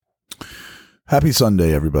Happy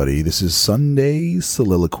Sunday, everybody. This is Sunday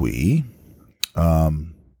Soliloquy. I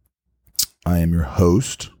am your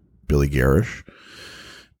host, Billy Garish,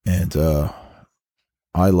 and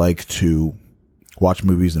I like to watch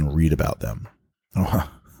movies and read about them. Oh,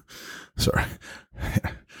 sorry.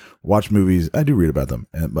 Watch movies. I do read about them,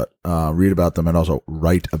 but read about them and also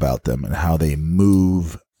write about them and how they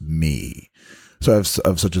move me. So I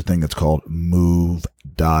have such a thing that's called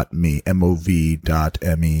move.me,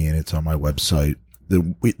 MOV.me, and it's on my website.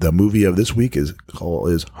 The movie of this week is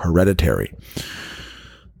Hereditary,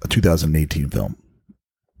 a 2018 film.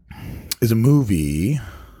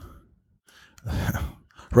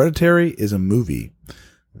 Hereditary is a movie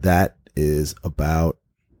that is about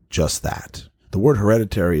just that. The word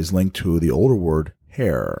hereditary is linked to the older word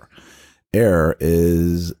heir. Heir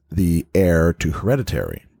is the heir to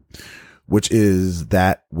hereditary, which is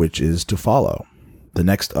that which is to follow, the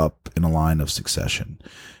next up in a line of succession.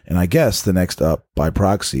 And I guess the next up by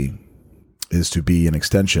proxy is to be an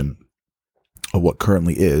extension of what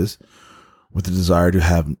currently is, with the desire to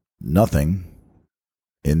have nothing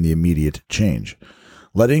in the immediate change.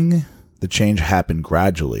 Letting the change happen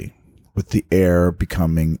gradually, with the heir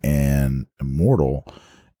becoming an immortal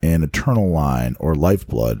and eternal line or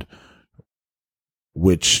lifeblood,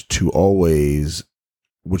 which to always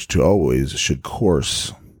should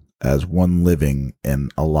course as one living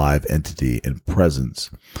and alive entity in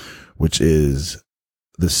presence, which is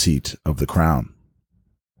the seat of the crown.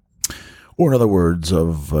 Or in other words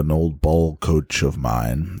of an old ball coach of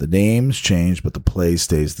mine, the names change, but the play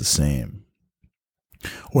stays the same.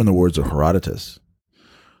 Or in the words of Herodotus,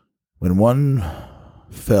 when one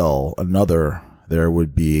fell, another there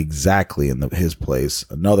would be exactly in his place,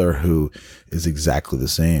 another who is exactly the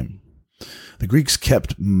same. The Greeks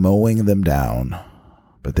kept mowing them down,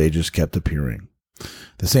 but they just kept appearing.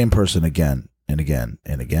 The same person again and again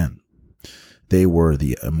and again. They were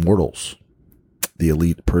the immortals, the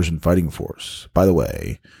elite Persian fighting force, by the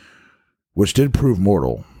way, which did prove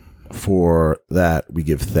mortal. For that we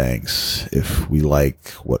give thanks, if we like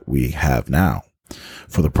what we have now,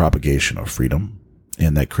 for the propagation of freedom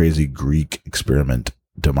and that crazy Greek experiment,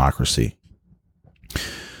 democracy.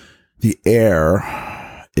 The air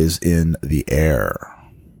is in the air.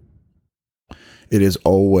 It is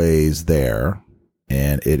always there,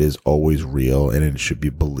 and it is always real, and it should be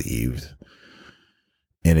believed,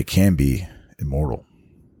 and it can be immortal.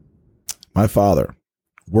 My father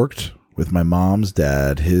worked with my mom's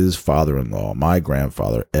dad, his father-in-law, my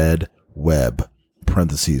grandfather, Ed Webb,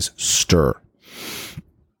 parentheses, Stir.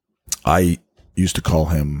 I used to call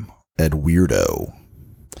him Ed Weirdo.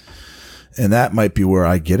 And that might be where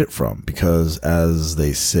I get it from, because as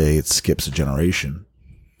they say, it skips a generation.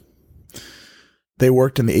 They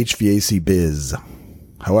worked in the HVAC biz.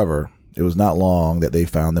 However, it was not long that they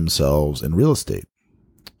found themselves in real estate,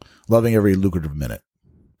 loving every lucrative minute.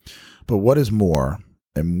 But what is more,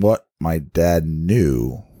 and what my dad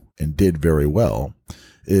knew and did very well,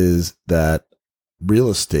 is that real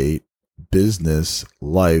estate, business,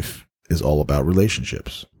 life is all about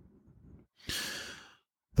relationships.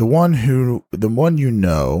 The who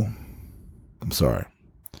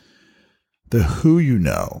you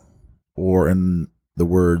know, or in the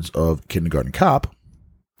words of Kindergarten Cop,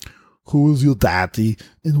 who is your daddy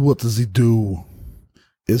and what does he do,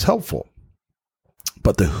 is helpful.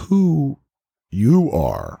 But the who you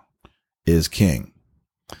are is king.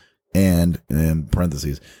 And in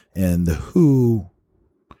parentheses, and the who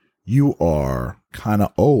you are kind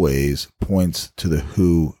of always points to the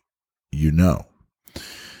who you know.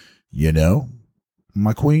 You know,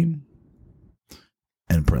 my queen?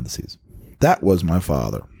 In parentheses. That was my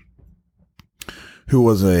father, who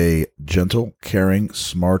was a gentle, caring,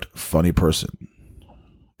 smart, funny person.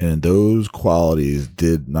 And those qualities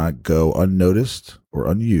did not go unnoticed or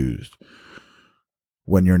unused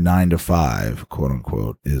when your 9 to 5, quote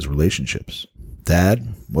unquote, is relationships.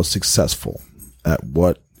 Dad was successful at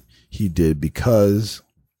what he did because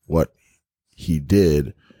what he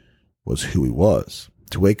did was who he was.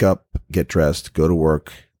 To wake up, get dressed, go to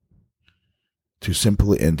work, to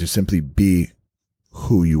simply be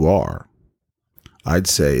who you are, I'd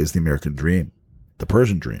say is the American dream, the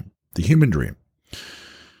Persian dream, the human dream.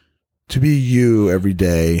 To be you every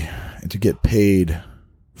day and to get paid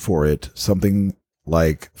for it, something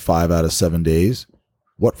like 5 out of 7 days.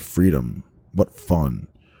 What freedom, what fun.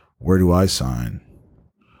 Where do I sign?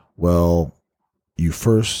 Well, you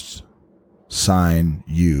first sign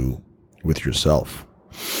you with yourself.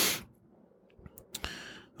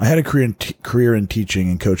 I had a career in teaching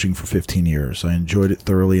and coaching for 15 years. I enjoyed it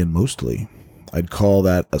thoroughly and mostly. I'd call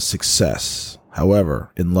that a success.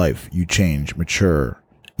 However, in life, you change, mature,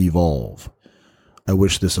 evolve. I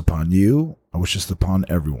wish this upon you. I wish this upon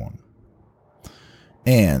everyone.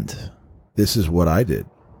 And this is what I did.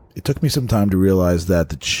 It took me some time to realize that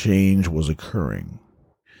the change was occurring.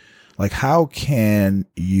 Like, how can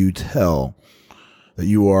you tell that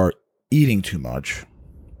you are eating too much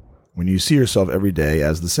when you see yourself every day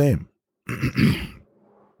as the same?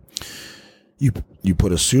 You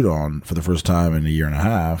put a suit on for the first time in a year and a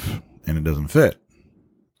half, and it doesn't fit.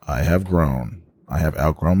 I have grown. I have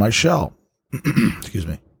outgrown my shell. Excuse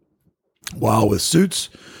me. While with suits,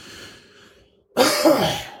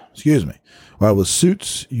 while with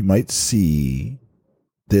suits, you might see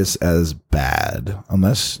this as bad,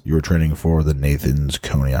 unless you're training for the Nathan's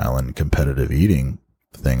Coney Island competitive eating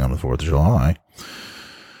thing on the 4th of July.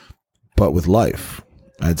 But with life,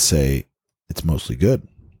 I'd say it's mostly good.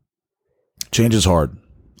 Change is hard.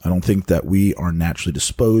 I don't think that we are naturally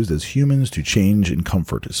disposed as humans to change in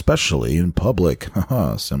comfort, especially in public.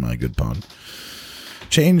 Haha, semi-good pun.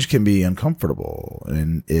 Change can be uncomfortable,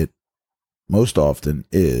 and it most often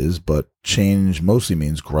is, but change mostly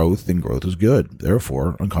means growth, and growth is good.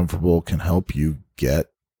 Therefore, uncomfortable can help you get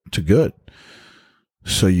to good.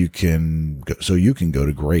 So you can go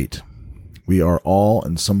to great. We are all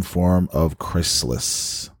in some form of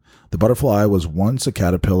chrysalis. The butterfly was once a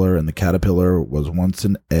caterpillar, and the caterpillar was once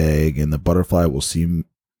an egg, and the butterfly will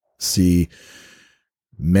see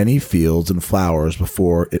many fields and flowers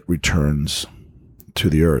before it returns to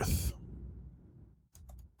the earth.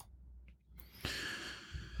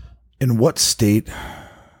 In what state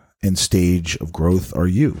and stage of growth are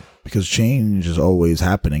you? Because change is always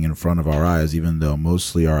happening in front of our eyes, even though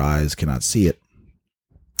mostly our eyes cannot see it.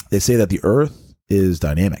 They say that the earth is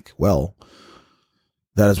dynamic. Well,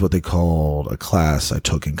 that is what they called a class I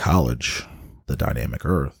took in college, the dynamic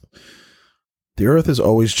earth. The earth is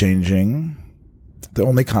always changing. The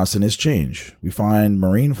only constant is change. We find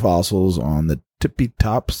marine fossils on the tippy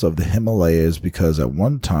tops of the Himalayas because at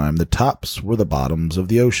one time the tops were the bottoms of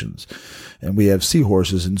the oceans, and we have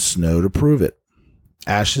seahorses in snow to prove it.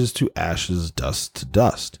 Ashes to ashes, dust to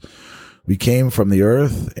dust. We came from the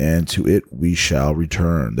earth, and to it we shall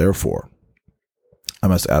return. Therefore, I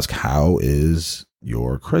must ask, how is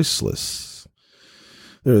your chrysalis?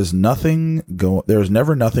 There is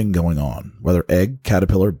never nothing going on, whether egg,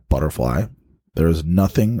 caterpillar, butterfly. There is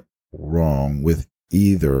nothing wrong with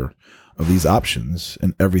either of these options,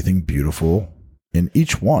 and everything beautiful in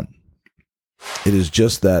each one. It is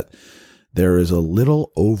just that there is a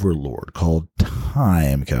little overlord called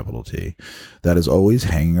time, capital T, that is always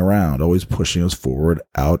hanging around, always pushing us forward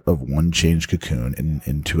out of one changed cocoon and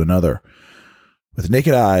into another. With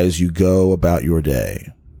naked eyes, you go about your day,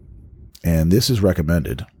 and this is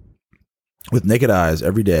recommended. With naked eyes,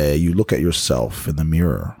 every day, you look at yourself in the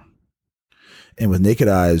mirror. And with naked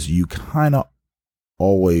eyes, you kind of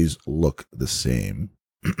always look the same.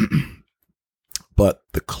 But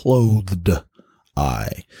the clothed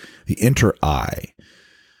eye, the inner eye,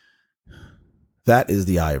 that is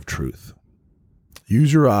the eye of truth.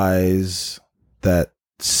 Use your eyes that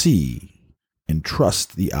see and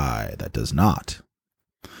trust the eye that does not.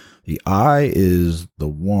 The eye is the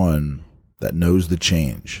one that knows the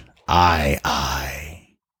change. I.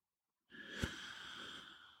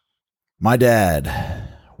 My dad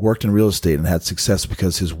worked in real estate and had success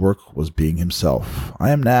because his work was being himself.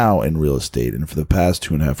 I am now in real estate, and for the past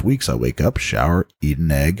 2.5 weeks, I wake up, shower, eat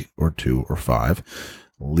an egg or 2 or 5,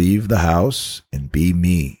 leave the house, and be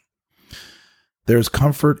me. There's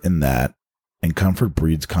comfort in that, and comfort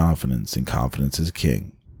breeds confidence, and confidence is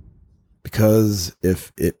king. Because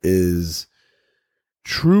if it is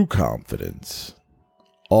true confidence,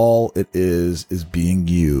 all it is being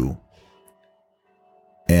you,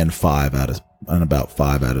 and about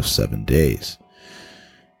 5 out of 7 days,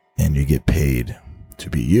 and you get paid to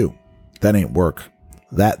be you. That ain't work.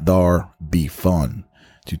 That thar be fun.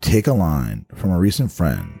 To take a line from a recent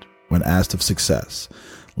friend when asked of success,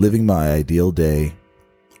 living my ideal day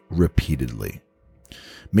repeatedly.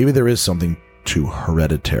 Maybe there is something to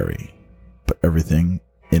hereditary, but everything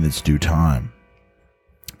in its due time.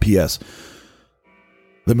 P.S.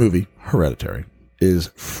 The movie Hereditary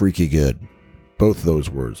is freaky good. Both those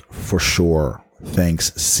words, for sure.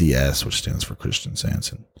 Thanks, CS, which stands for Christian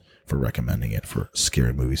Sanson, for recommending it for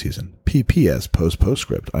Scary Movie Season. PPS,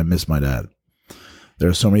 postscript. I miss my dad. There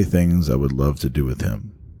are so many things I would love to do with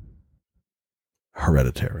him.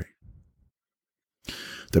 Hereditary.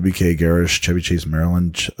 W.K. Garish, Chevy Chase,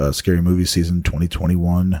 Maryland, Scary Movie Season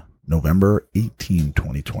 2021, November 18,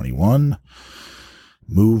 2021.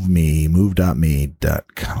 move.me.com.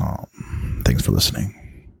 Thanks for listening.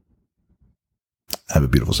 Have a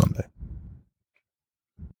beautiful Sunday.